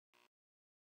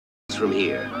from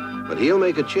here, but he'll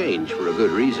make a change for a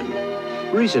good reason.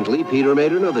 Recently, Peter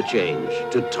made another change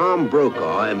to Tom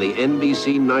Brokaw and the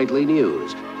NBC Nightly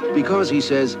News because he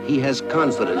says he has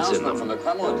confidence in them,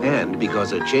 and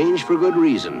because a change for good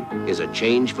reason is a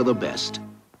change for the best.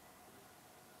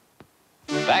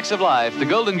 Facts of Life, the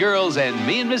Golden Girls, and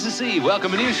me and Mrs. C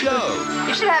welcome a new show.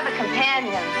 You should have a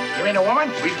companion. You mean a woman?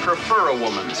 We prefer a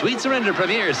woman. Sweet Surrender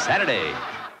premieres Saturday.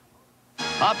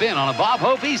 Hop in on a Bob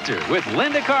Hope Easter with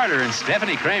Linda Carter and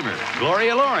Stephanie Kramer,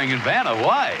 Gloria Loring and Vanna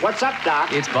White. What's up,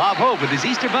 Doc? It's Bob Hope with his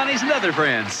Easter bunnies and other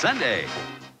friends, Sunday.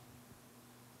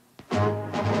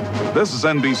 This is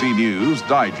NBC News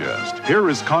Digest. Here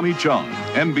is Connie Chung,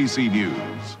 NBC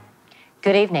News.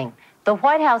 Good evening. The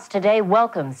White House today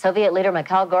welcomed Soviet leader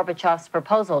Mikhail Gorbachev's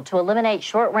proposal to eliminate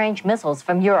short-range missiles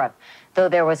from Europe, though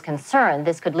there was concern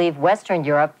this could leave Western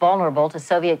Europe vulnerable to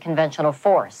Soviet conventional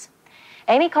force.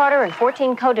 Amy Carter and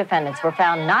 14 co-defendants were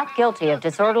found not guilty of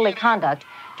disorderly conduct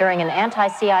during an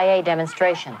anti-CIA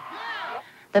demonstration.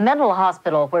 The mental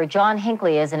hospital where John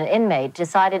Hinckley is an inmate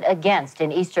decided against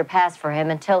an Easter pass for him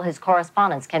until his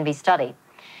correspondence can be studied.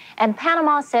 And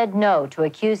Panama said no to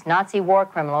accused Nazi war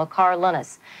criminal Karl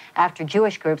Lunis after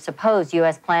Jewish groups opposed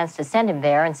U.S. plans to send him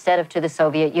there instead of to the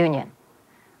Soviet Union.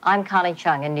 I'm Connie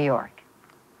Chung in New York.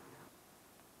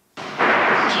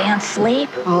 Can't sleep?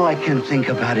 All I can think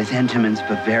about is Entenmann's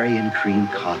Bavarian cream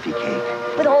coffee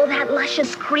cake. With all that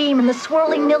luscious cream and the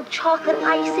swirling milk chocolate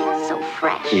icing, so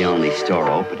fresh. The only store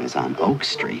open is on Oak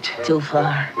Street. Too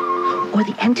far. Or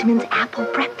the Entenmann's apple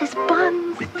breakfast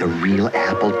buns. With the real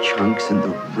apple chunks and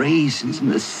the raisins and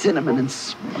the cinnamon and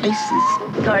spices.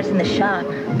 The car's in the shop.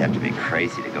 You'd have to be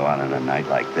crazy to go out on a night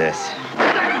like this.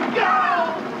 Let's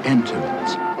go!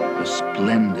 Entenmann's, a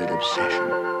splendid obsession.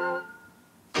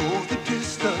 Go the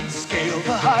distance, scale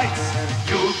the heights.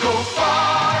 You'll go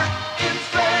far in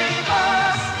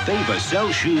Famous. Fava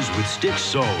sells shoes with stitched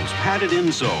soles, padded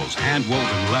insoles,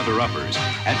 hand-woven leather uppers.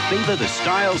 At Fava, the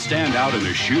styles stand out and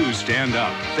the shoes stand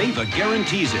up. Fava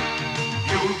guarantees it.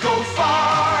 You'll go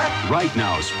far. Right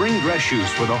now, spring dress shoes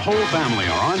for the whole family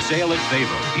are on sale at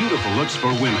Fava. Beautiful looks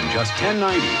for women, just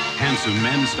 $10.90. Handsome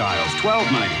men's styles,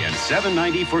 $12.90 and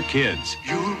 $7.90 for kids.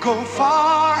 You'll go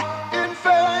far in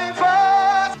Famous.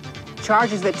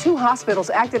 Charges that 2 hospitals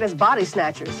acted as body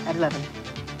snatchers at 11.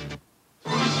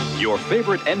 Your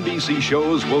favorite NBC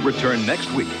shows will return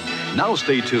next week. Now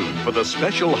stay tuned for the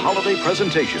special holiday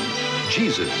presentation,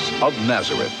 Jesus of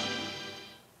Nazareth.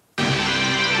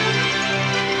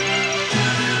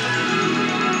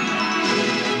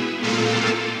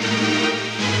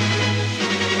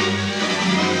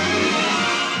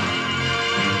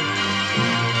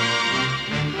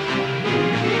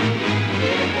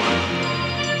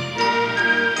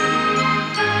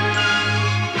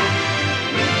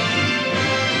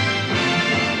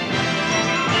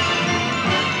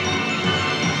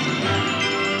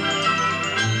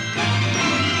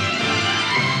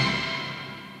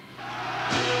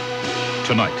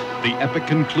 Tonight, the epic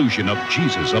conclusion of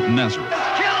Jesus of Nazareth.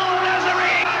 Kill the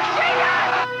Nazarene!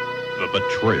 The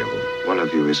betrayal. One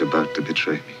of you is about to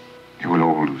betray me. You will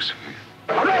all lose faith.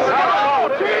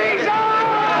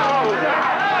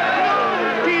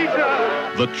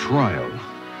 The trial.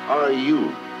 Are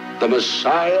you the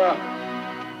Messiah?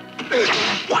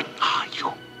 What are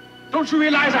you? Don't you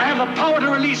realize I have the power to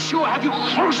release you? Have you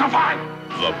crucified?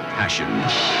 The passion.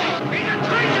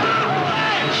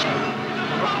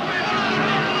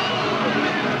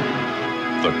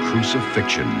 The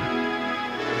crucifixion.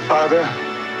 Father,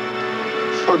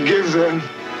 forgive them.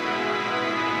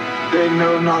 They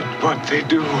know not what they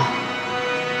do.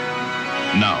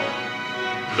 Now,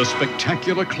 the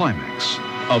spectacular climax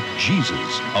of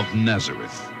Jesus of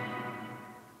Nazareth.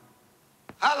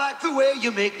 I like the way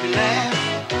you make me laugh.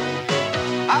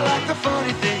 I like the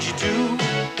funny things you do.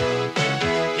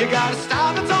 You got a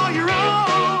style that's all your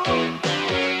own.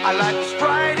 I like the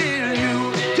sprite in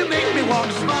you. You make me want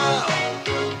to smile.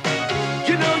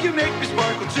 You know you make me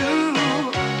sparkle too.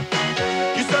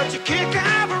 You're such a kick to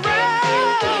have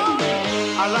around.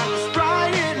 I like the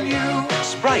sprite in you.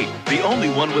 Sprite, the only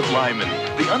one with Lyman.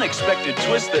 The unexpected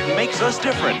twist that makes us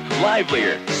different,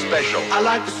 livelier, special. I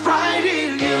like the sprite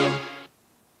in you.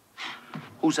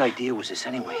 Whose idea was this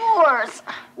anyway? Yours.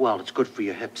 Well, it's good for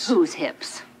your hips. Whose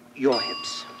hips? Your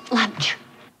hips. Lunch.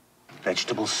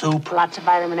 Vegetable soup. Lots of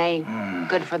vitamin A.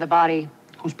 Good for the body.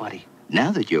 Whose body? Now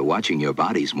that you're watching your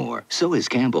bodies more, so is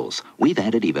Campbell's. We've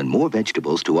added even more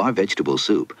vegetables to our vegetable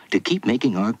soup to keep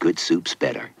making our good soups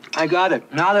better. I got it.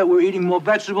 Now that we're eating more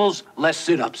vegetables, less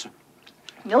sit-ups.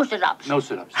 No sit-ups. No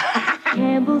sit-ups.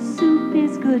 Campbell's soup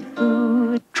is good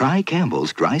food. Try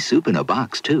Campbell's dry soup in a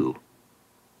box, too.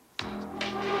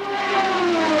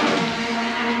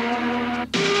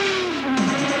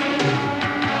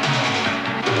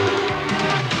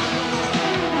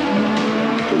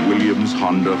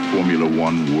 Formula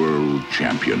One world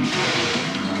champion.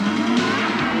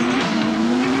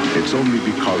 It's only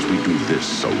because we do this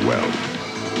so well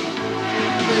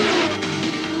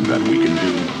that we can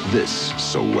do this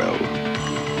so well.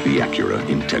 The Acura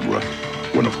Integra,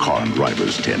 one of Car and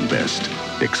Driver's 10 best,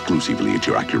 exclusively at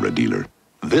your Acura dealer.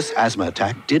 This asthma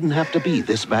attack didn't have to be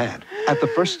this bad. At the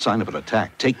first sign of an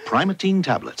attack, take Primatene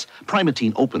tablets.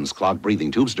 Primatene opens clogged breathing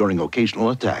tubes during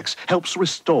occasional attacks, helps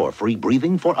restore free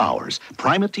breathing for hours.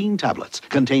 Primatene tablets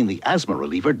contain the asthma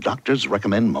reliever doctors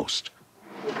recommend most.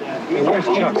 Where's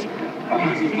Chuck?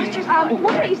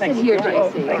 Why don't you sit here,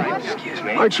 JC? Excuse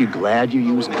me. Aren't you glad you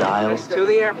used dials? To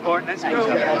the airport. Let's go.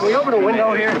 Can we open a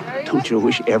window here? Don't you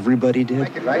wish everybody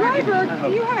did? Driver,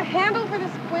 do you have a handle for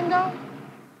this window?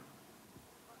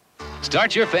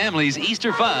 Start your family's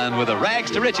Easter fun with a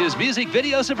Rags to Riches music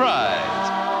video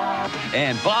surprise.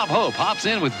 And Bob Hope hops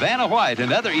in with Vanna White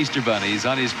and other Easter bunnies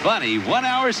on his funny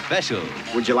 1-hour special.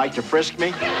 Would you like to frisk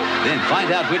me? Then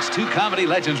find out which 2 comedy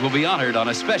legends will be honored on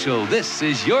a special This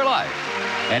Is Your Life,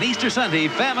 an Easter Sunday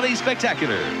family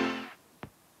spectacular.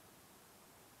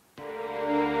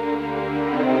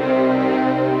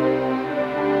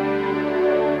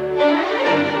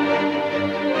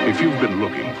 If you've been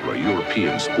looking for a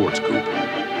European sports coupe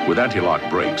with anti-lock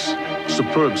brakes,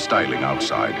 superb styling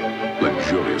outside,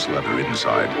 luxurious leather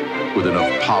inside, with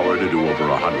enough power to do over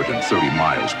 130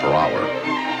 miles per hour,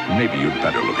 maybe you'd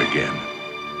better look again.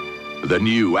 The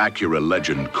new Acura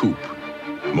Legend Coupe,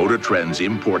 Motor Trend's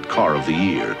Import Car of the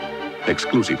Year,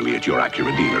 exclusively at your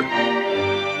Acura dealer.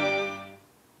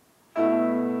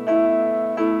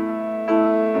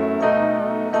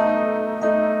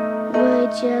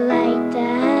 Would you like to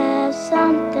have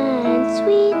something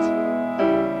sweet?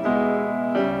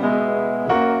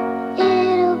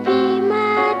 It'll be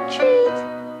my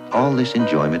treat. All this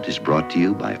enjoyment is brought to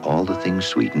you by all the things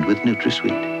sweetened with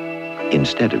NutraSweet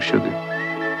instead of sugar.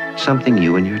 Something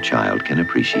you and your child can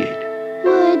appreciate.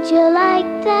 Would you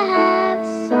like to have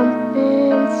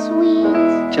something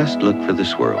sweet? Just look for the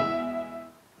swirl.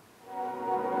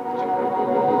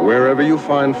 Wherever you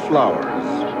find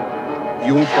flowers,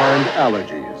 you'll find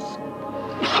allergies.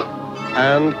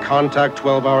 And contact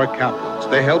 12-hour capsules.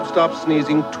 They help stop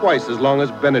sneezing twice as long as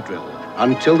Benadryl.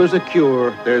 Until there's a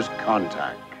cure, there's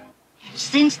contact.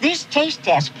 Since this taste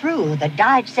test proved that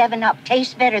Diet 7-Up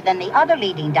tastes better than the other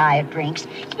leading diet drinks,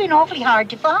 it's been awfully hard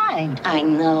to find. I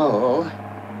know.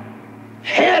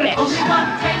 Hit it! Only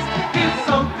one taste feels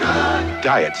so good.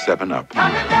 Diet 7-Up.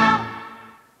 Coming down.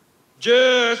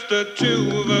 Just the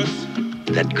 2 of us.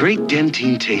 That great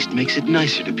dentine taste makes it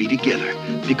nicer to be together,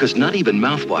 because not even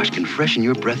mouthwash can freshen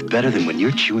your breath better than when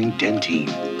you're chewing dentine.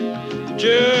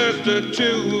 Just the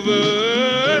 2 of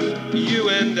us, you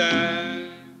and I.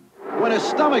 When his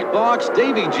stomach balks,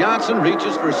 Davy Johnson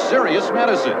reaches for serious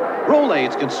medicine.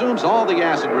 Rolaids consumes all the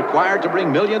acid required to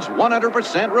bring millions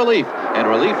 100% relief. And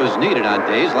relief is needed on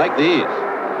days like these.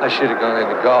 I should have gone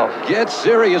into golf. Get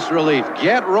serious relief.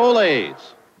 Get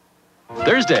Rolaids.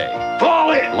 Thursday.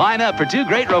 Fall in! Line up for 2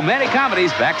 great romantic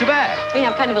comedies back-to-back. We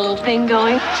have kind of a little thing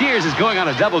going. Cheers is going on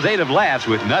a double date of laughs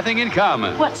with nothing in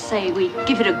common. What say we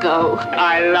give it a go?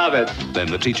 I love it.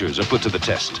 Then the teachers are put to the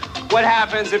test. What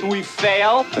happens if we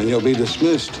fail? Then you'll be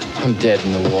dismissed. I'm dead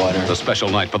in the water. The special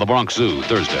night for the Bronx Zoo,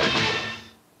 Thursday.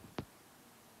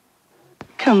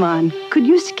 Come on, could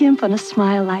you skimp on a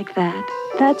smile like that?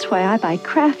 That's why I buy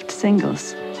Kraft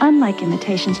singles. Unlike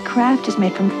imitations, Kraft is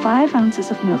made from 5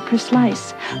 ounces of milk per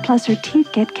slice. Plus, her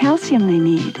teeth get calcium they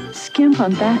need. Skimp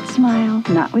on that smile,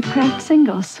 not with Kraft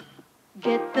singles.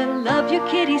 Get the love your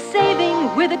kitty's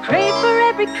saving with a crave for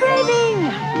every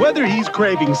craving. Whether he's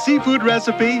craving seafood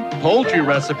recipe, poultry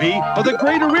recipe, or the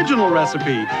great original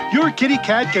recipe, your kitty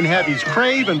cat can have his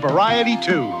crave and variety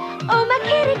too. Oh, my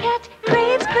kitty cat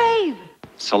craves crave.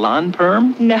 Salon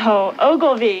Perm? No,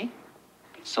 Ogilvy.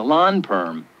 Salon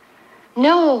Perm.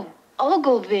 No,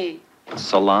 Ogilvy.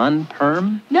 Salon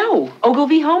Perm? No,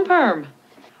 Ogilvy Home Perm.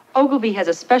 Ogilvy has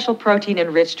a special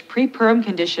protein-enriched pre-perm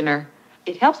conditioner.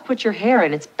 It helps put your hair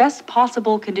in its best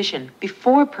possible condition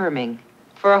before perming.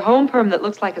 For a home perm that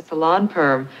looks like a salon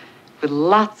perm with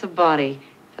lots of body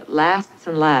that lasts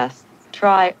and lasts,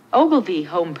 try Ogilvy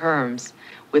Home Perms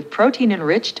with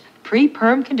protein-enriched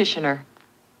pre-perm conditioner.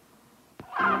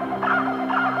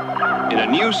 In a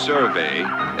new survey,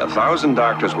 1,000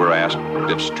 doctors were asked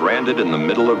if stranded in the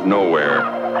middle of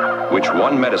nowhere, which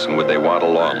one medicine would they want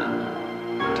along?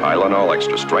 Tylenol,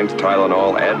 extra strength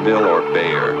Tylenol, Advil, or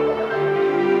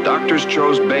Bayer? Doctors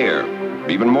chose Bayer,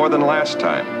 even more than last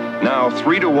time. Now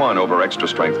 3-to-1 over extra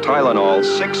strength Tylenol,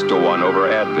 6-to-1 over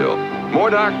Advil. More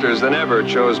doctors than ever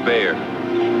chose Bayer.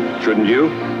 Shouldn't you?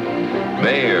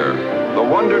 Bayer. the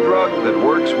wonder drug that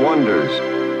works wonders.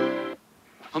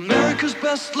 America's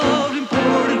best loved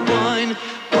imported wine,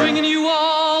 bringing you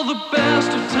all the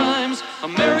best of times.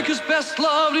 America's best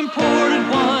loved imported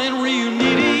wine,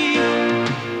 Reuniti.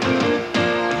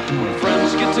 When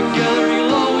friends get together,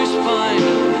 you'll always find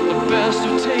the best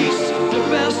of tastes, the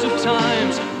best of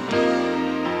times.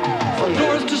 From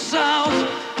north to south,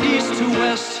 east to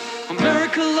west,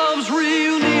 America loves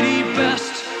Reuniti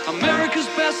best. America's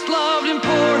best loved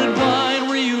imported wine,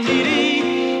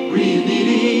 Reuniti,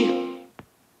 Reuniti.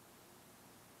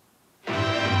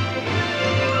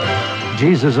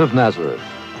 Jesus of Nazareth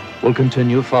will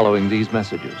continue following these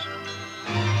messages.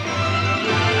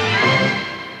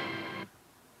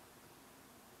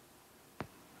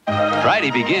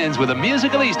 Friday begins with a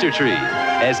musical Easter tree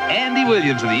as Andy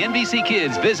Williams and the NBC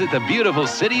Kids visit the beautiful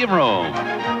city of Rome.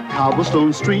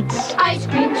 Cobblestone streets. Ice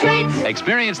cream treats.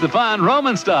 Experience the fun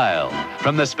Roman style.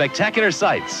 From the spectacular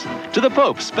sights to the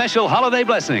Pope's special holiday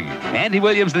blessing, Andy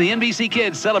Williams and the NBC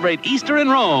Kids celebrate Easter in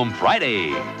Rome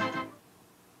Friday.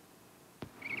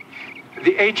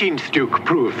 The 18th Duke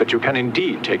proved that you can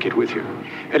indeed take it with you,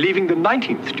 leaving the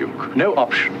 19th Duke no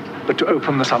option but to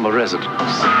open the summer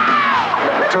residence.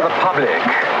 To the public,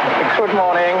 good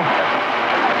morning.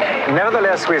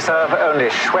 Nevertheless, we serve only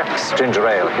Schweppes ginger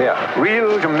ale here.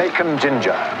 Real Jamaican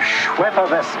ginger,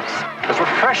 Schweppervescence, as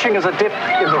refreshing as a dip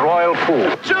in the royal pool.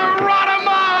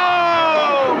 Geronimo!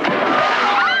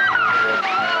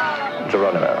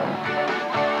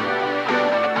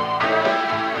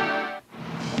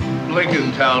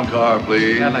 Lincoln Town Car,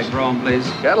 please. Cadillac Brougham, please.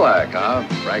 Cadillac, huh?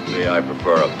 Frankly, I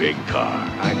prefer a big car.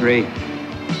 I agree.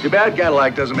 Too bad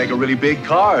Cadillac doesn't make a really big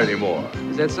car anymore.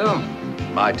 Is that so?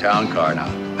 My town car now,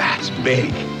 that's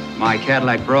big. My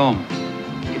Cadillac Brougham,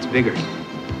 it's bigger.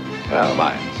 Well,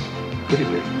 mine's pretty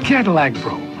big. Cadillac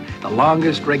Brougham, the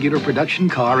longest regular production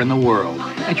car in the world.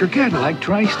 At your Cadillac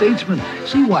Tri-Statesman.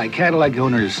 See why Cadillac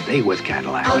owners stay with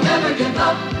Cadillac. I'll never give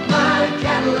up my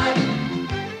Cadillac.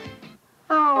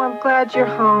 Oh, I'm glad you're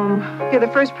home. You're the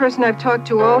first person I've talked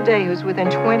to all day who's within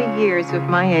 20 years of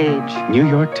my age. New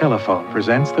York Telephone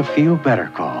presents the Feel Better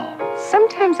call.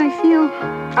 Sometimes I feel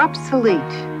obsolete.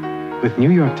 With New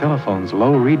York Telephone's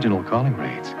low regional calling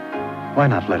rates, why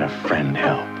not let a friend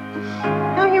help?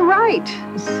 No, you're right.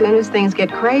 As soon as things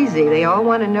get crazy, they all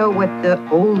want to know what the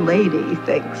old lady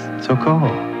thinks. So call.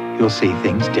 You'll see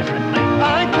things differently.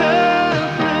 I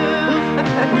can't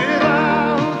live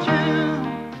without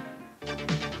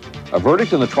A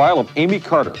verdict in the trial of Amy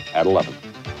Carter at 11.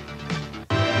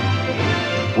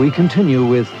 We continue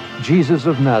with Jesus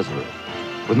of Nazareth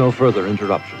with no further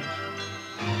interruptions.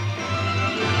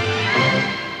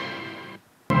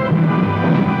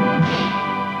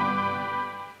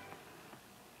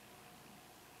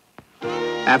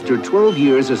 After 12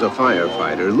 years as a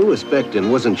firefighter, Louis Becton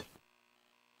wasn't